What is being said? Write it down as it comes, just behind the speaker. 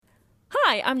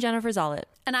Hi, I'm Jennifer Zollet.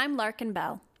 And I'm Larkin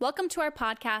Bell. Welcome to our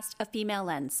podcast, A Female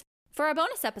Lens. For our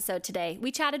bonus episode today,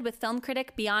 we chatted with film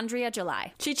critic Beandrea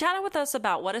July. She chatted with us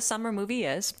about what a summer movie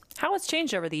is, how it's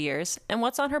changed over the years, and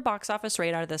what's on her box office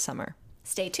radar this summer.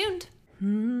 Stay tuned.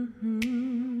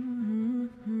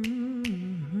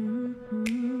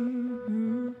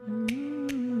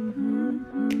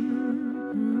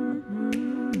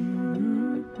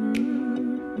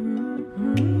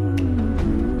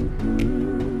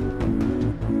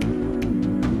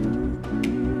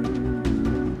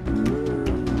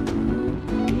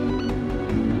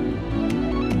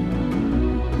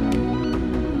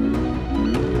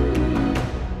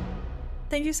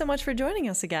 Thank you so much for joining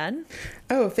us again.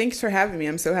 Oh, thanks for having me.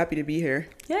 I'm so happy to be here.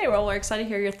 Yeah, well, we're excited to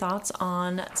hear your thoughts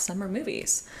on summer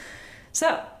movies.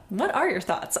 So, what are your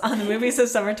thoughts on the movies of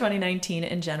summer 2019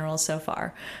 in general so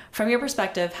far? From your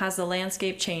perspective, has the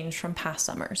landscape changed from past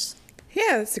summers?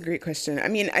 Yeah, that's a great question. I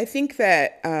mean, I think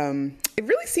that it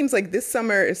really seems like this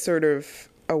summer is sort of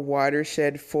a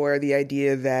watershed for the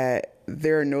idea that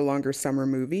there are no longer summer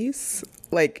movies.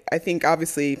 Like, I think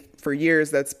obviously for years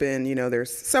that's been,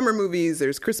 there's summer movies,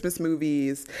 there's Christmas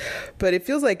movies, but it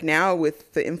feels like now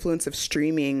with the influence of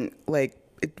streaming, like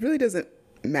it really doesn't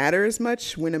matter as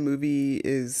much when a movie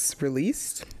is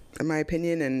released, in my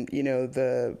opinion.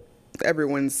 And,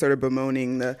 everyone's sort of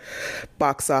bemoaning the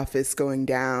box office going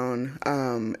down.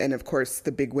 And of course,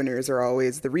 the big winners are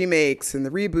always the remakes and the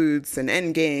reboots and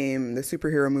Endgame, the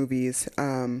superhero movies.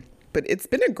 But it's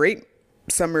been a great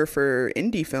summer for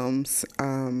indie films.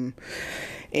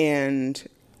 And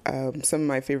some of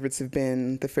my favorites have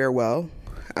been The Farewell,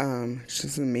 which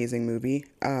is an amazing movie,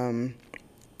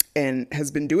 and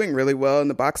has been doing really well in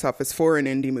the box office for an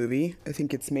indie movie. I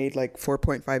think it's made like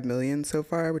 4.5 million so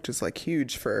far, which is like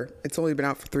huge it's only been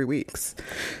out for 3 weeks.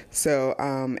 So,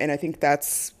 and I think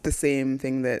that's the same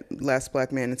thing that Last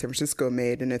Black Man in San Francisco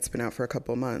made, and it's been out for a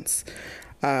couple of months.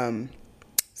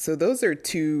 So those are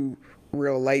two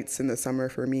real lights in the summer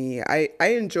for me. I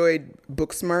enjoyed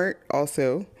Booksmart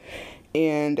also,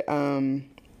 and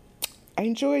I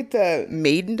enjoyed the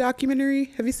Maiden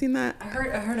documentary. Have you seen that? I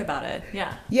heard about it.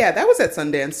 Yeah. Yeah, that was at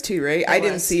Sundance too, right? I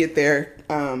didn't was. see it there,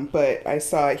 but I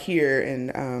saw it here,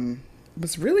 and it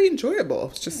was really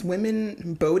enjoyable. It's just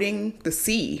women boating the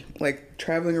sea, like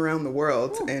traveling around the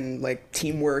world, and like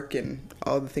teamwork and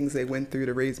all the things they went through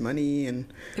to raise money.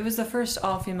 And it was the first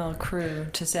all-female crew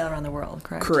to sail around the world,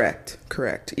 correct?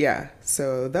 Correct. Yeah.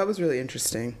 So that was really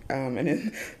interesting. And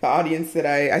in the audience that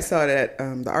I saw it at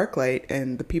the ArcLight,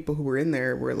 and the people who were in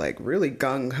there were like really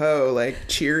gung-ho, like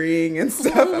cheering and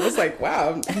stuff. I was like,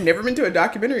 wow, I've never been to a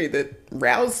documentary that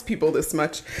roused people this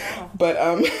much. Wow. But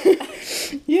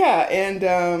yeah,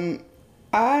 and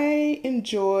I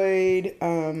enjoyed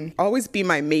Always Be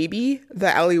My Maybe,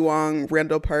 the Ali Wong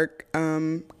Randall Park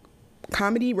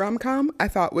comedy rom-com. I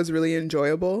thought was really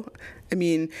enjoyable. I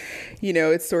mean,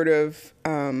 it's sort of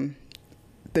the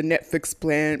Netflix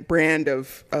brand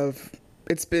of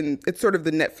it's sort of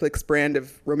the Netflix brand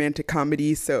of romantic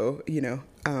comedy. So,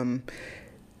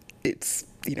 it's,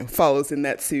 follows in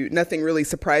that suit. Nothing really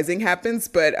surprising happens,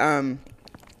 but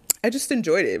I just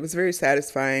enjoyed it. It was very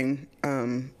satisfying.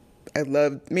 I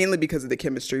loved, mainly because of the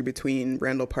chemistry between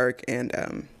Randall Park and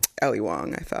Ali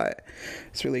Wong. I thought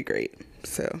it's really great.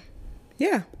 So,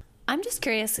 yeah. I'm just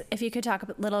curious if you could talk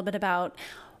a little bit about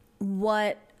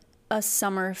what a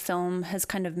summer film has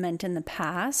kind of meant in the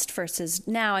past versus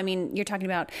now. I mean, you're talking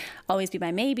about Always Be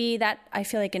My Maybe. That, I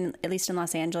feel like at least in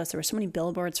Los Angeles, there were so many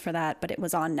billboards for that, but it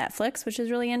was on Netflix, which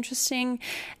is really interesting.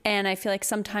 And I feel like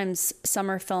sometimes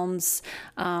summer films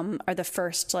are the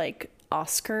first like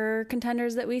Oscar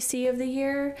contenders that we see of the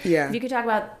year. Yeah. If you could talk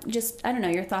about just, I don't know,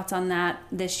 your thoughts on that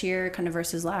this year kind of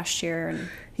versus last year.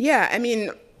 Yeah, I mean,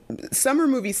 summer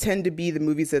movies tend to be the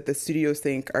movies that the studios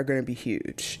think are going to be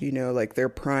huge. Like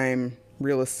their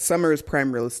summer is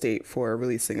prime real estate for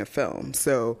releasing a film.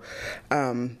 So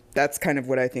that's kind of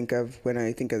what I think of when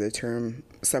I think of the term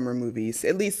summer movies,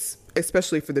 at least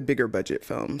especially for the bigger budget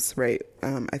films, right?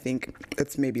 I think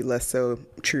that's maybe less so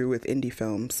true with indie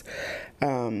films.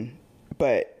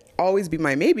 But Always Be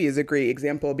My Maybe is a great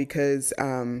example because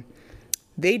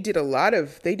they did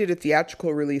a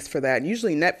theatrical release for that. And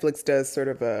usually Netflix does sort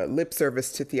of a lip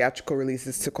service to theatrical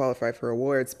releases to qualify for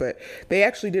awards, but they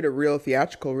actually did a real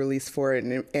theatrical release for it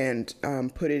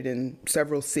and put it in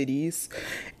several cities.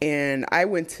 And I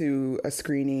went to a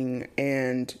screening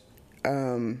and,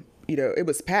 it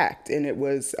was packed, and it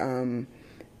was,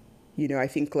 I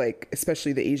think like,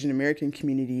 especially the Asian American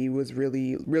community was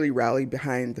really, really rallied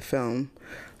behind the film.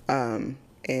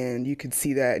 And you could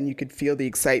see that, and you could feel the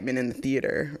excitement in the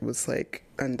theater. It was like,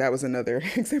 and that was another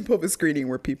example of a screening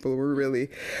where people were really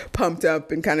pumped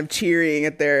up and kind of cheering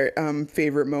at their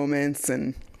favorite moments.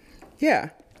 And yeah.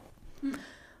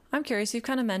 I'm curious, you've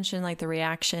kind of mentioned like the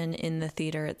reaction in the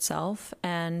theater itself,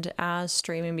 and as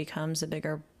streaming becomes a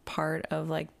bigger part of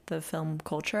like the film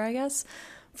culture, I guess,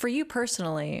 for you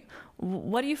personally,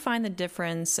 what do you find the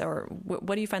difference, or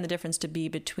what do you find the difference to be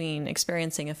between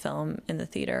experiencing a film in the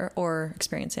theater or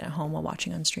experiencing it at home while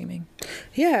watching on streaming?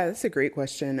 Yeah, that's a great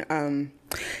question.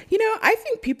 I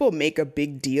think people make a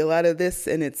big deal out of this,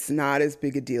 and it's not as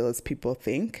big a deal as people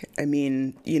think. I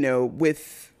mean,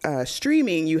 with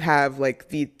streaming, you have like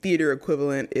the theater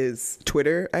equivalent is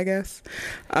Twitter, I guess.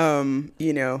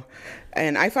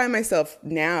 And I find myself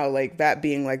now like that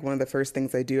being like one of the first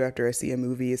things I do after I see a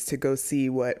movie is to go see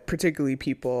what particularly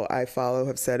people I follow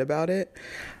have said about it.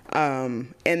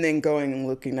 And then going and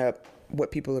looking up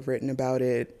what people have written about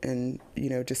it, and,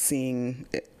 just seeing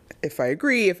if I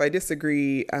agree, if I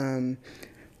disagree.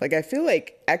 I feel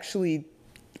like actually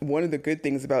one of the good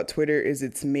things about Twitter is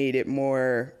it's made it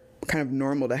more kind of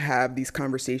normal to have these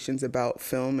conversations about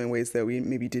film in ways that we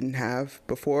maybe didn't have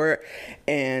before.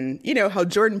 And how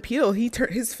Jordan Peele,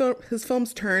 his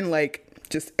films turn like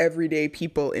just everyday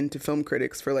people into film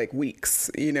critics for like weeks.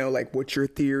 Like, what's your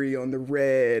theory on the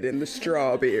red and the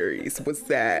strawberries? What's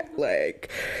that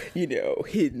like?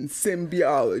 Hidden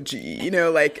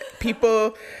symbiology. Like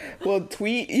people will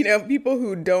tweet. People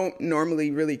who don't normally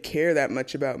really care that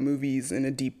much about movies in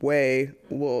a deep way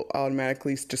will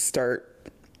automatically just start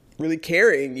really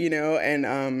caring, and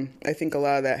I think a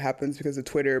lot of that happens because of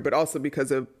Twitter, but also because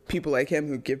of people like him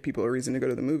who give people a reason to go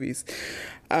to the movies.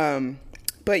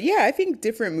 But yeah, I think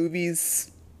different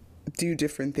movies do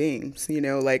different things,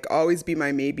 like Always Be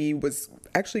My Maybe was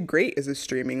actually great as a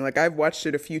streaming. Like, I've watched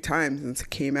it a few times since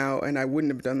it came out, and I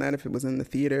wouldn't have done that if it was in the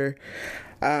theater.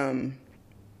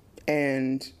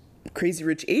 And Crazy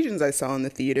Rich Asians I saw in the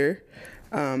theater.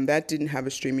 That didn't have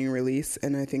a streaming release,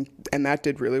 and that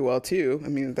did really well too. I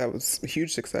mean, that was a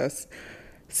huge success.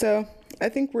 So I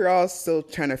think we're all still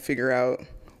trying to figure out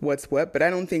what's what, but I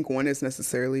don't think one is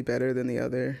necessarily better than the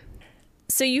other.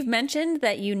 So you've mentioned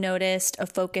that you noticed a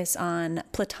focus on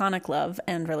platonic love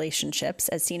and relationships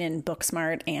as seen in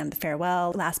Booksmart and The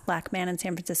Farewell, Last Black Man in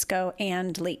San Francisco,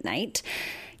 and Late Night.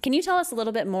 Can you tell us a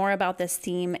little bit more about this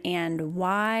theme and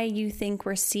why you think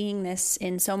we're seeing this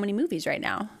in so many movies right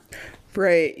now?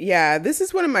 Right. Yeah. This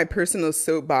is one of my personal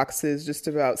soapboxes just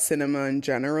about cinema in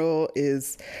general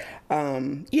is,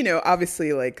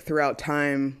 obviously like throughout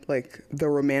time, like the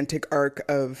romantic arc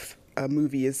of a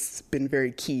movie has been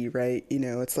very key, right?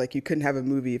 It's like you couldn't have a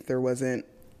movie if there wasn't,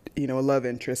 a love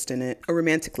interest in it, a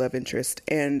romantic love interest.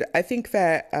 And I think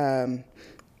that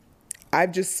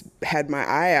I've just had my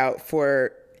eye out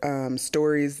for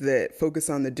stories that focus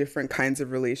on the different kinds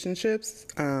of relationships,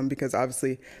 because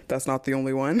obviously that's not the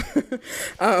only one.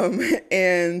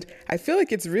 And I feel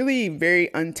like it's really very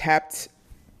untapped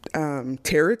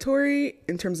territory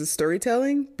in terms of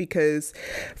storytelling, because,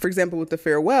 for example, with The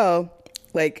Farewell,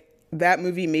 like that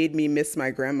movie made me miss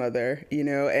my grandmother,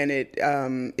 and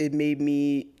it made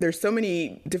me, there's so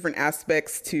many different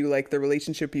aspects to like the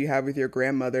relationship you have with your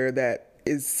grandmother that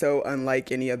is so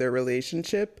unlike any other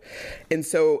relationship and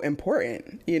so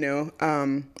important,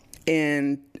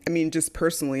 and I mean, just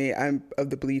personally, I'm of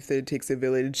the belief that it takes a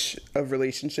village of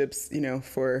relationships,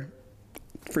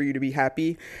 for you to be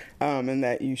happy, and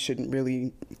that you shouldn't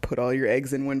really put all your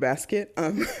eggs in one basket,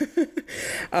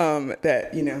 that,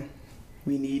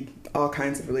 we need all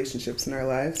kinds of relationships in our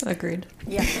lives. Agreed.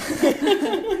 Yeah.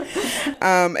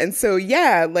 And so,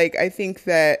 yeah, like, I think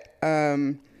that,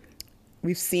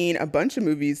 we've seen a bunch of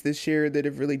movies this year that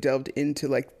have really delved into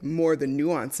like more the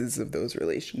nuances of those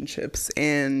relationships.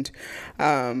 And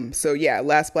so, yeah,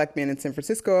 Last Black Man in San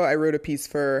Francisco, I wrote a piece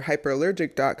for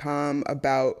hyperallergic.com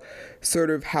about sort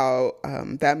of how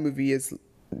that movie is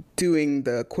doing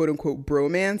the quote unquote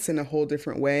bromance in a whole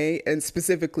different way. And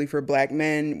specifically for Black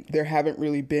men, there haven't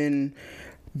really been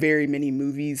very many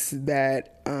movies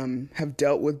that have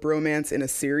dealt with bromance in a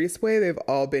serious way. They've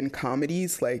all been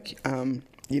comedies like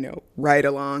Ride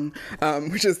Along,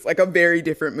 which is like a very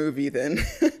different movie than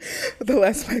The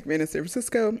Last Black Man in San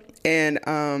Francisco. And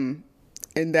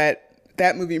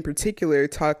that movie in particular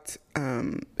talked,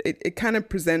 it kind of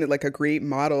presented like a great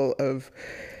model of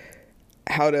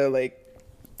how to like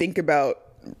think about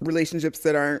relationships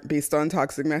that aren't based on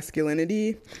toxic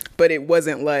masculinity, but it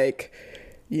wasn't like,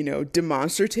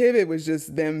 demonstrative. It was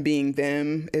just them being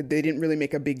them. They didn't really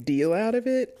make a big deal out of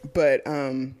it, but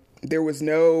there was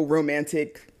no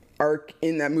romantic arc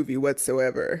in that movie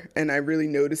whatsoever. And I really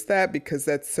noticed that because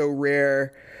that's so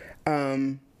rare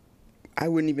I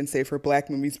wouldn't even say for Black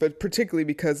movies, but particularly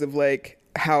because of like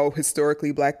how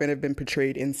historically Black men have been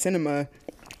portrayed in cinema.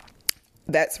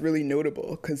 That's really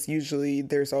notable because usually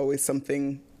there's always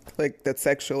something like that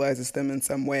sexualizes them in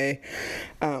some way.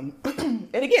 And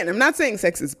again, I'm not saying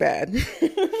sex is bad.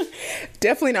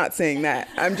 Definitely not saying that.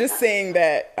 I'm just saying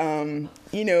that,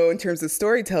 you know, in terms of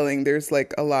storytelling, there's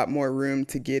like a lot more room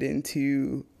to get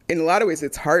into. In a lot of ways,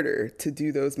 it's harder to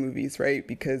do those movies, right?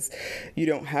 Because you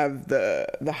don't have the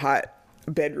hot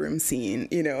bedroom scene,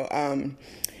 you know.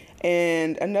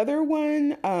 And another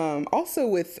one, also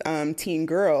with teen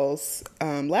girls,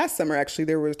 last summer, actually,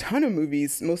 there were a ton of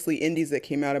movies, mostly indies, that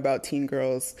came out about teen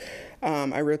girls.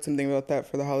 I wrote something about that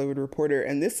for The Hollywood Reporter.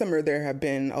 And this summer, there have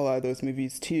been a lot of those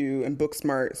movies, too. And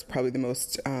Booksmart is probably the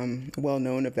most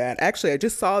well-known of that. Actually, I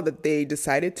just saw that they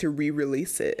decided to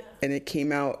re-release it. And it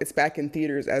came out, it's back in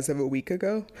theaters as of a week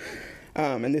ago.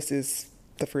 And this is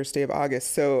the first day of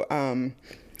August. So,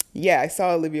 yeah, I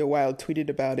saw Olivia Wilde tweeted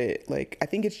about it. Like, I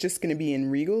think it's just going to be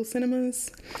in Regal cinemas.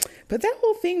 But that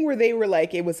whole thing where they were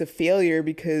like, it was a failure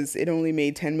because it only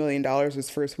made $10 million its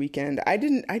first weekend. I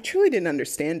truly didn't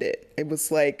understand it. It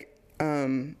was like,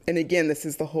 and again, this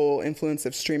is the whole influence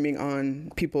of streaming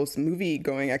on people's movie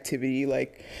going activity.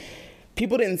 Like,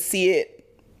 people didn't see it.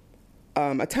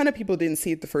 A ton of people didn't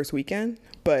see it the first weekend,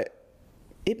 but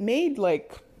it made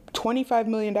like $25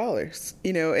 million,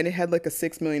 you know, and it had like a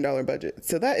 $6 million budget.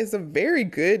 So that is a very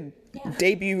good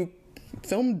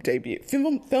film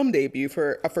debut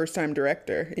for a first time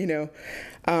director, you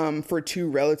know, for two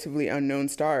relatively unknown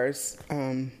stars.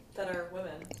 That are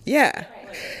women. Yeah.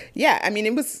 Yeah. I mean,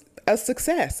 it was a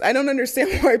success. I don't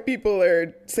understand why people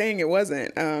are saying it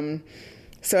wasn't.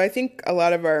 So I think a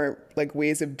lot of our like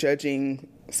ways of judging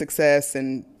success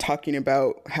and talking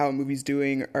about how a movie's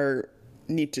doing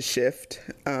need to shift.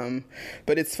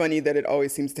 But it's funny that it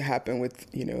always seems to happen with,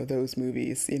 you know, those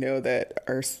movies, you know, that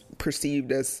are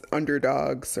perceived as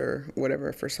underdogs or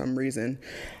whatever for some reason.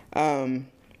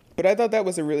 But I thought that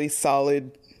was a really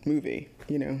solid movie,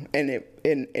 you know, and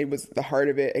it was the heart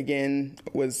of it again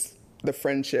was the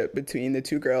friendship between the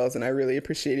two girls. And I really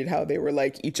appreciated how they were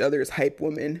like each other's hype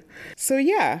woman. So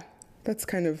yeah, that's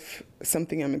kind of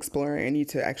something I'm exploring. I need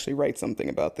to actually write something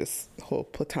about this whole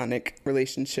platonic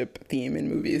relationship theme in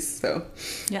movies. So,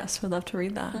 yes, we'd love to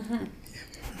read that.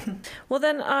 Mm-hmm. Well,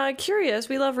 then, curious,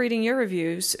 we love reading your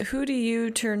reviews. Who do you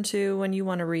turn to when you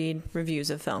want to read reviews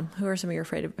of film? Who are some of your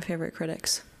favorite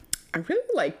critics? I really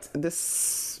liked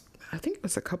this. I think it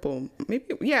was a couple,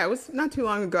 maybe, yeah, it was not too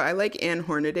long ago. I like Anne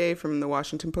Hornaday from the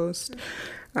Washington Post.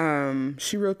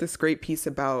 She wrote this great piece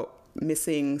about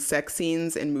missing sex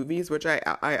scenes in movies, which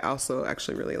I also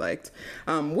actually really liked.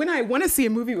 When I want to see a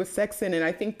movie with sex in it,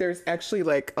 I think there's actually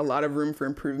like a lot of room for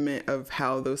improvement of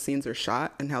how those scenes are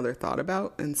shot and how they're thought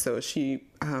about. And so she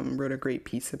wrote a great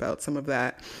piece about some of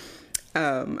that.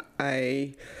 You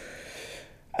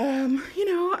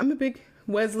know, I'm a big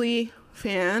Wesley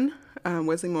fan.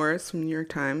 Wesley Morris from New York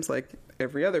Times, like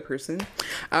every other person.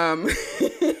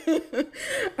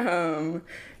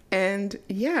 And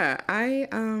yeah, I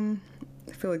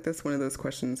feel like that's one of those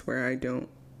questions where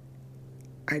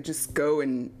I just go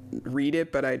and read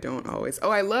it, but I don't always.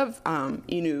 Oh, I love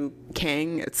Inu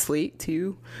Kang at Slate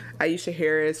too. Aisha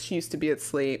Harris, she used to be at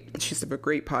Slate. She used to have a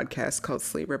great podcast called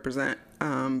Slate Represent.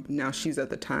 Now she's at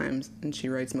the Times and she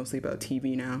writes mostly about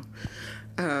TV now.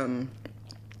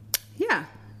 Yeah,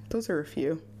 those are a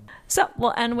few. So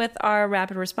we'll end with our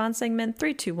rapid response segment,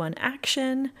 3, 2, 1,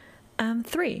 action.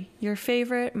 3, your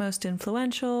favorite, most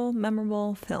influential,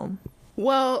 memorable film.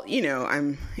 Well, you know,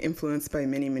 I'm influenced by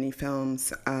many, many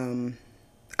films. I'm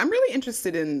really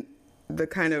interested in the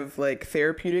kind of like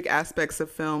therapeutic aspects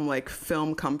of film, like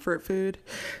film comfort food.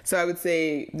 So I would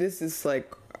say this is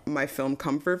like my film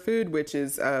comfort food, which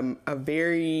is a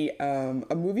movie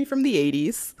from the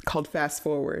 80s called Fast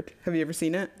Forward. Have you ever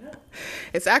seen it? No.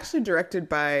 It's actually directed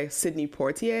by Sidney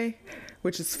Poitier,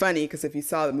 which is funny because if you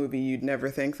saw the movie, you'd never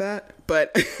think that.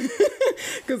 But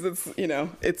because it's, you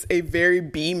know, it's a very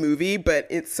B movie, but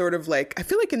it's sort of like, I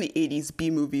feel like in the 80s,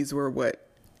 B movies were what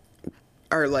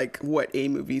A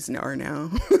movies are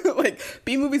now. Like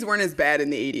B movies weren't as bad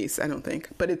in the 80s, I don't think.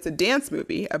 But it's a dance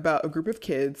movie about a group of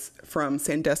kids from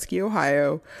Sandusky,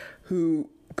 Ohio, who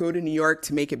go to New York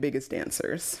to make it big as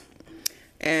dancers.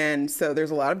 And so there's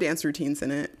a lot of dance routines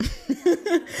in it.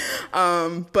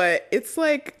 But it's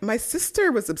like my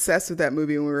sister was obsessed with that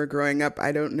movie when we were growing up.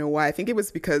 I don't know why. I think it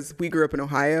was because we grew up in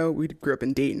Ohio. We grew up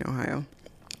in Dayton, Ohio.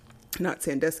 Not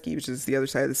Sandusky, which is the other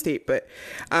side of the state. But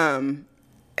and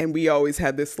we always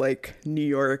had this like New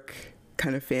York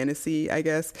kind of fantasy, I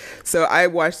guess. So I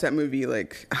watched that movie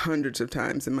like hundreds of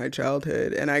times in my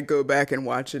childhood, and I go back and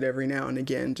watch it every now and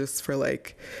again just for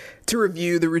like to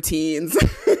review the routines,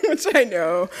 which I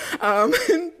know.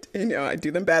 I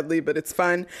do them badly, but it's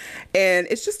fun. And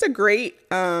it's just a great,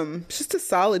 just a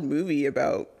solid movie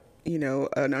about,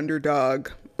 an underdog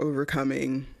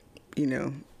overcoming,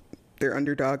 their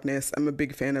underdogness. I'm a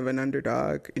big fan of an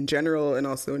underdog in general and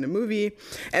also in a movie.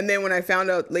 And then when I found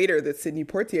out later that Sidney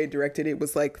Poitier directed, it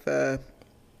was like the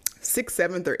 6th,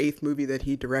 7th, or 8th movie that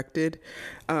he directed.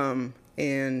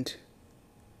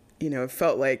 It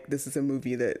felt like this is a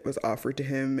movie that was offered to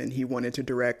him and he wanted to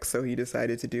direct, so he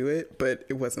decided to do it. But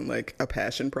it wasn't like a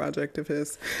passion project of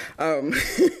his.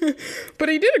 But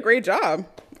he did a great job,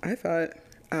 I thought.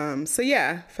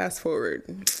 Fast forward.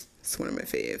 It's one of my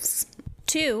faves.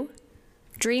 2,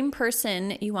 dream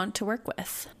person you want to work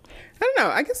with. I don't know.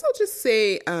 I guess I'll just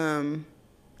say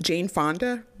Jane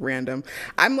Fonda. Random.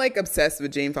 I'm like obsessed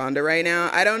with Jane Fonda right now.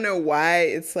 I don't know why.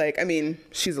 It's like,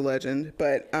 she's a legend,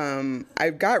 but I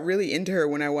got really into her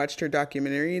when I watched her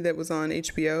documentary that was on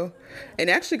HBO, and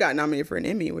actually got nominated for an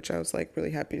Emmy, which I was like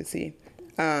really happy to see,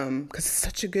 because it's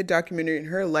such a good documentary, and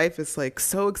her life is like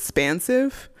so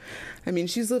expansive.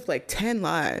 She's lived like 10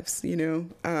 lives,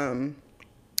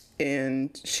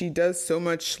 and she does so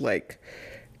much like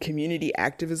community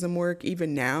activism work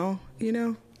even now,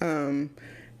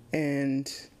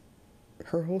 and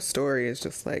her whole story is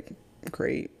just like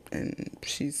great. And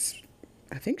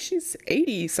I think she's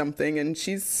 80 something and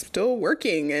she's still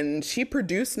working, and she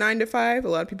produced 9 to 5. A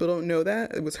lot of people don't know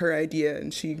that. It was her idea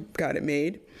and she got it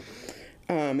made.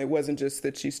 It wasn't just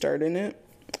that she starred in it.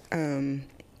 I'm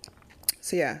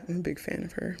a big fan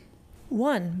of her.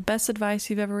 1, best advice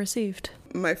you've ever received.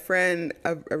 My friend,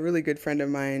 a really good friend of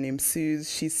mine named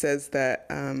Suze, she says that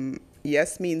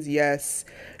yes means yes,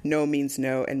 no means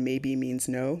no, and maybe means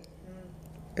no.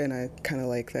 And I kind of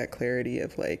like that clarity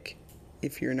of like,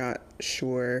 if you're not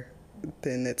sure,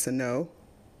 then it's a no,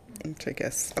 which I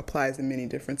guess applies in many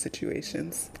different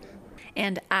situations.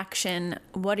 And action,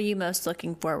 what are you most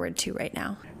looking forward to right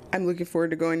now? I'm looking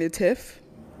forward to going to TIFF.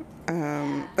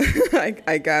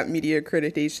 I got media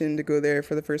accreditation to go there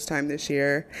for the first time this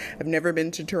year. I've never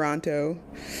been to Toronto.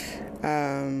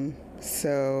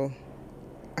 So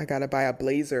I got to buy a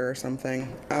blazer or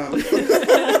something.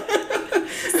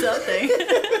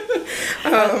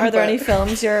 Are there any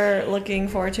films you're looking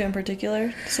forward to in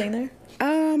particular seeing there?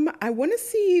 I want to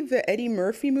see the Eddie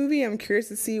Murphy movie. I'm curious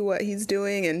to see what he's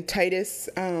doing. And Titus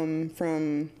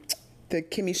from the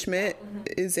Kimmy Schmidt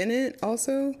is in it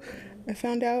also, I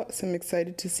found out. So I'm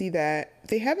excited to see that.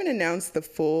 They haven't announced the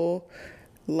full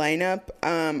lineup.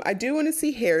 I do want to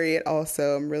see Harriet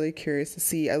also. I'm really curious to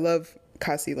see. I love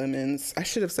Kasi Lemons. I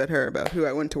should have said her about who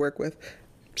I went to work with.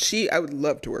 I would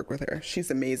love to work with her. She's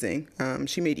amazing.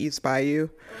 She made Eve's Bayou,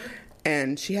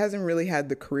 and she hasn't really had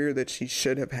the career that she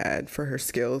should have had for her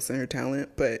skills and her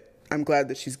talent, but I'm glad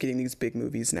that she's getting these big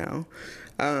movies now.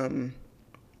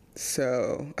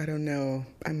 So I don't know.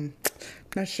 I'm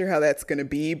not sure how that's going to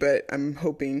be, but I'm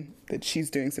hoping that she's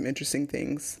doing some interesting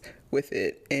things with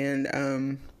it. And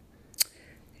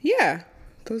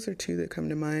those are 2 that come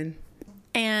to mind.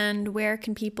 And where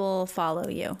can people follow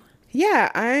you?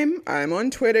 Yeah, I'm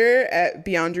on Twitter at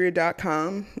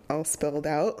Beandrea.com, all spelled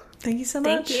out. Thank you so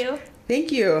much. Thank you.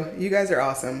 Thank you. You guys are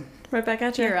awesome. Right back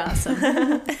at you. You're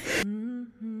awesome.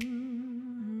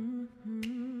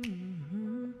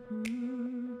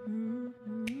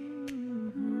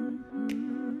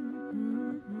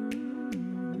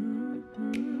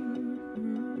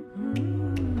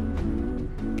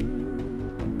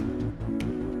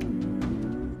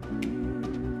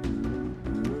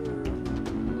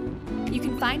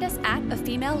 Find us at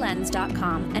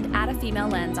afemalelens.com and at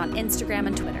afemalelens on Instagram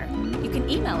and Twitter. You can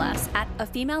email us at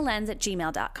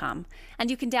afemalelens@gmail.com.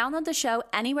 And you can download the show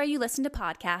anywhere you listen to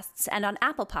podcasts and on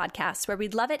Apple Podcasts, where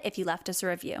we'd love it if you left us a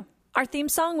review. Our theme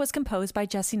song was composed by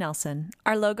Jesse Nelson.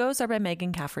 Our logos are by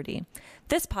Megan Cafferty.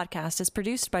 This podcast is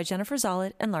produced by Jennifer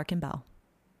Zollitt and Larkin Bell.